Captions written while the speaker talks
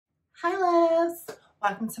Hi loves,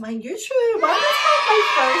 welcome to my YouTube. Why is my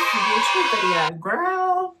first YouTube video,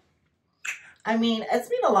 girl? I mean, it's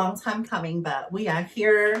been a long time coming, but we are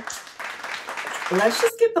here. Let's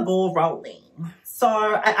just get the ball rolling. So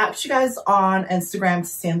I asked you guys on Instagram to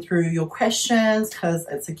send through your questions because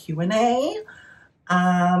it's a Q&A.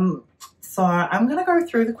 So I'm gonna go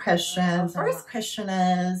through the questions. First question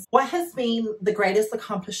is, what has been the greatest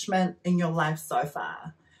accomplishment in your life so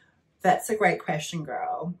far? That's a great question,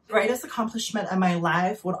 girl. Greatest accomplishment in my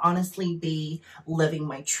life would honestly be living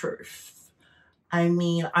my truth. I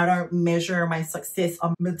mean, I don't measure my success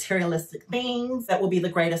on materialistic things. That will be the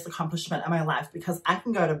greatest accomplishment in my life because I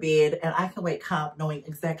can go to bed and I can wake up knowing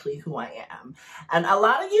exactly who I am. And a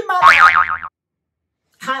lot of you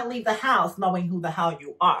can't leave the house knowing who the hell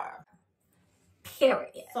you are.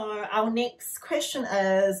 Period. So our next question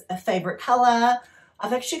is a favorite color.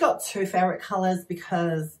 I've actually got two favorite colors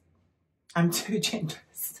because I'm too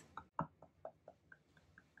generous.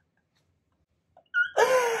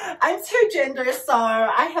 I'm too generous, so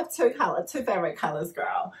I have two favorite colors,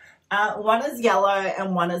 girl. One is yellow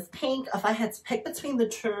and one is pink. If I had to pick between the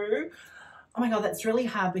two, oh my god, that's really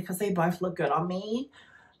hard because they both look good on me.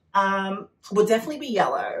 Would definitely be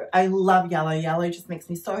yellow. I love yellow. Yellow just makes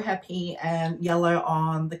me so happy, and yellow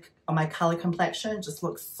on my color complexion just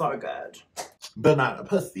looks so good. Banana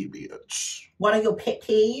pussy, bitch. What are your pet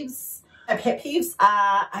peeves? My pet peeves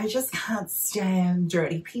are, I just can't stand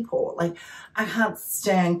dirty people. Like, I can't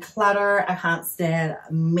stand clutter. I can't stand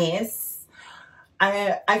mess.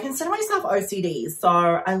 I consider myself OCD, so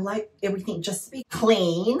I like everything just to be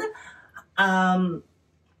clean.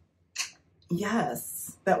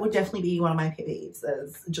 Yes, that would definitely be one of my pet peeves,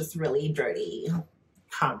 is just really dirty.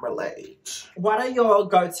 Can't relate. What are your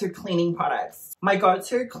go-to cleaning products? My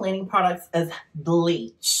go-to cleaning products is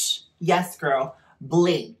bleach. Yes, girl,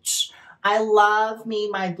 bleach. I love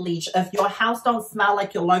me my bleach. If your house don't smell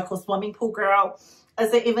like your local swimming pool, girl,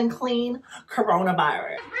 is it even clean?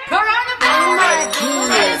 Coronavirus. Coronavirus.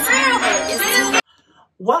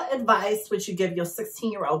 What advice would you give your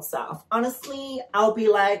 16-year-old self? Honestly, I'll be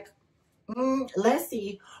like,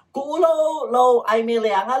 Leslie, kulo lo ay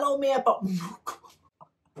milianga lo me pa.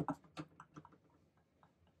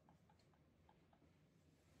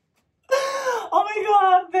 Oh my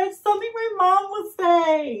god, that's something my mom would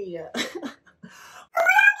say.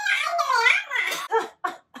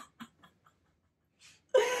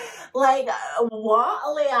 Like,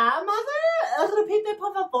 what? Lea, mother? Repite,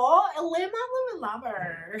 por favor. Lea,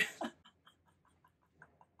 mother.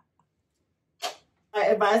 My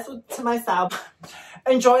advice to myself,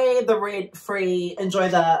 enjoy the rent-free, enjoy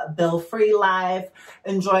the bill-free life,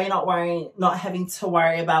 enjoy not having to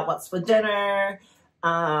worry about what's for dinner.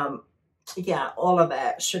 Yeah, all of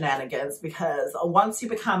that shenanigans, because once you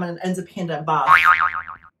become an independent boss, these bills,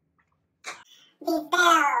 you've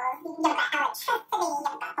got electricity,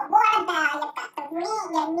 you've got the water bill, you've got the rent,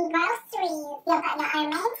 you need groceries, you've got your own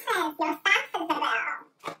maintenance, your staff is a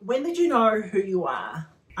bill. When did you know who you are?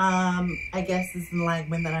 I guess is like,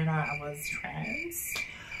 when did I know I was trans?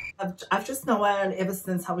 I've just known ever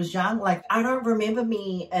since I was young. Like, I don't remember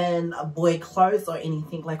me in boy clothes or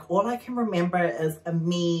anything. Like, all I can remember is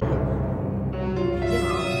me,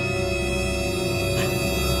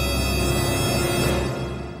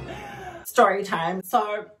 story time.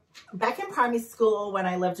 So back in primary school, when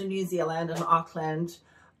I lived in New Zealand, in Auckland,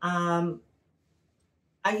 I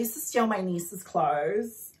used to steal my niece's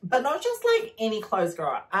clothes, but not just like any clothes,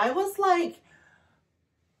 girl. I would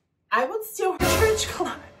steal her church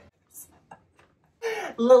clothes.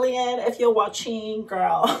 Lillian, if you're watching,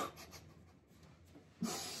 girl,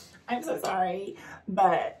 I'm so sorry,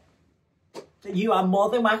 but you are more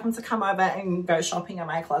than welcome to come over and go shopping in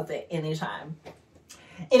my closet anytime.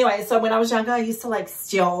 Anyway, so when I was younger, I used to like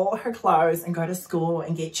steal her clothes and go to school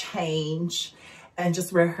and get change and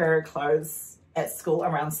just wear her clothes at school,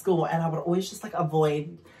 around school. And I would always just like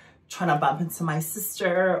avoid trying to bump into my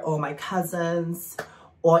sister or my cousins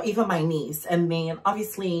or even my niece. And then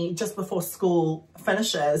obviously just before school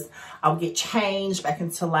finishes, I would get changed back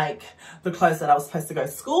into like the clothes that I was supposed to go to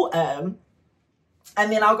school in.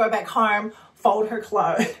 And then I'll go back home, fold her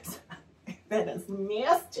clothes. That is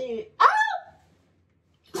nasty.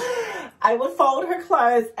 I would fold her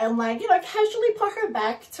clothes and like, you know, casually put her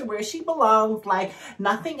back to where she belongs. Like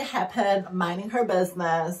nothing happened, minding her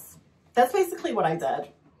business. That's basically what I did.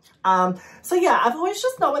 So yeah, I've always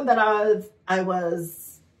just known that I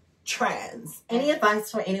was trans. Any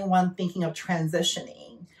advice for anyone thinking of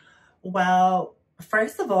transitioning? Well,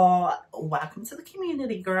 first of all, welcome to the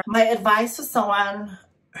community, girl. My advice to someone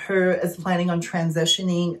who is planning on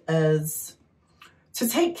transitioning is to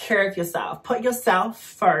take care of yourself. Put yourself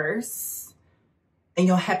first and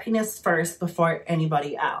your happiness first before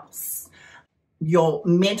anybody else. Your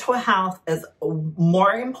mental health is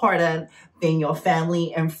more important than your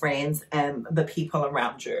family and friends and the people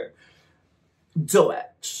around you. Do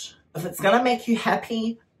it. If it's going to make you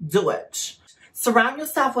happy, do it. Surround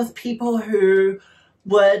yourself with people who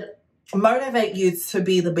would motivate you to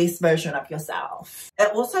be the best version of yourself.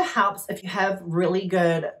 It also helps if you have really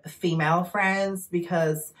good female friends,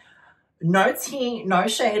 because no tea, no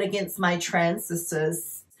shade against my trans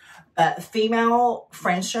sisters, but female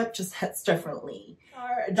friendship just hits differently.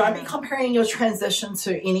 Don't be comparing your transition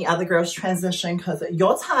to any other girl's transition, because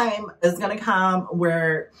your time is going to come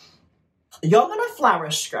where you're going to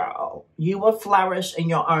flourish, girl. You will flourish in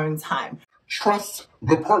your own time. Trust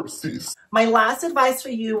the process. My last advice for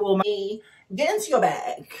you will be, get into your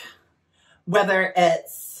bag. Whether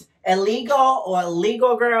it's illegal or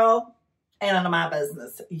legal, girl, ain't none of my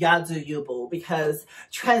business. Y'all do you, boo. Because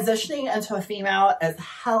transitioning into a female is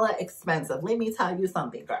hella expensive. Let me tell you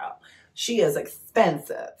something, girl. She is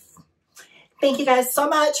expensive. Thank you guys so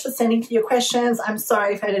much for sending your questions. I'm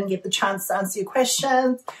sorry if I didn't get the chance to answer your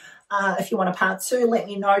questions. If you want a part 2, let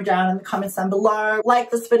me know down in the comments down below. Like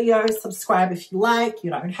this video, subscribe if you like.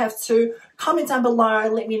 You don't have to. Comment down below.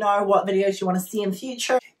 Let me know what videos you want to see in the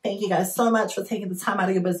future. Thank you guys so much for taking the time out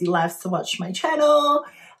of your busy lives to watch my channel.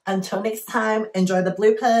 Until next time, enjoy the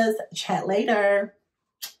bloopers. Chat later.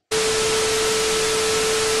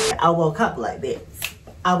 I woke up like this.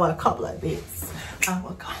 I woke up like this. I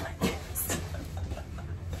woke up like this.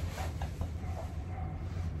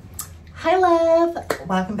 Hi, love.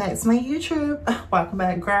 Welcome back to my YouTube. Welcome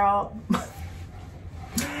back, girl.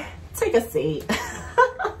 Take a seat.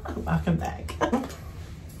 Welcome back.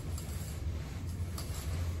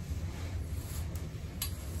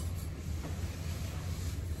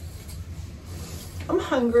 I'm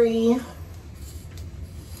hungry.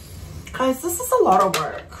 Guys, this is a lot of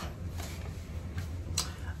work.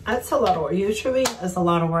 It's a lot of work. YouTubing is a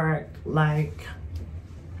lot of work. Like,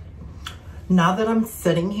 now that I'm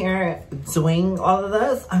sitting here doing all of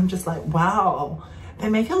this, I'm just like, wow, they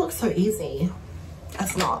make it look so easy.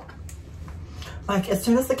 It's not. Like, as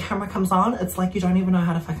soon as the camera comes on, it's like you don't even know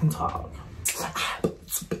how to fucking talk.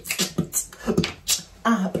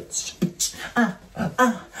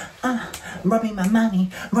 Run me my money,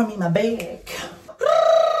 run me my bag.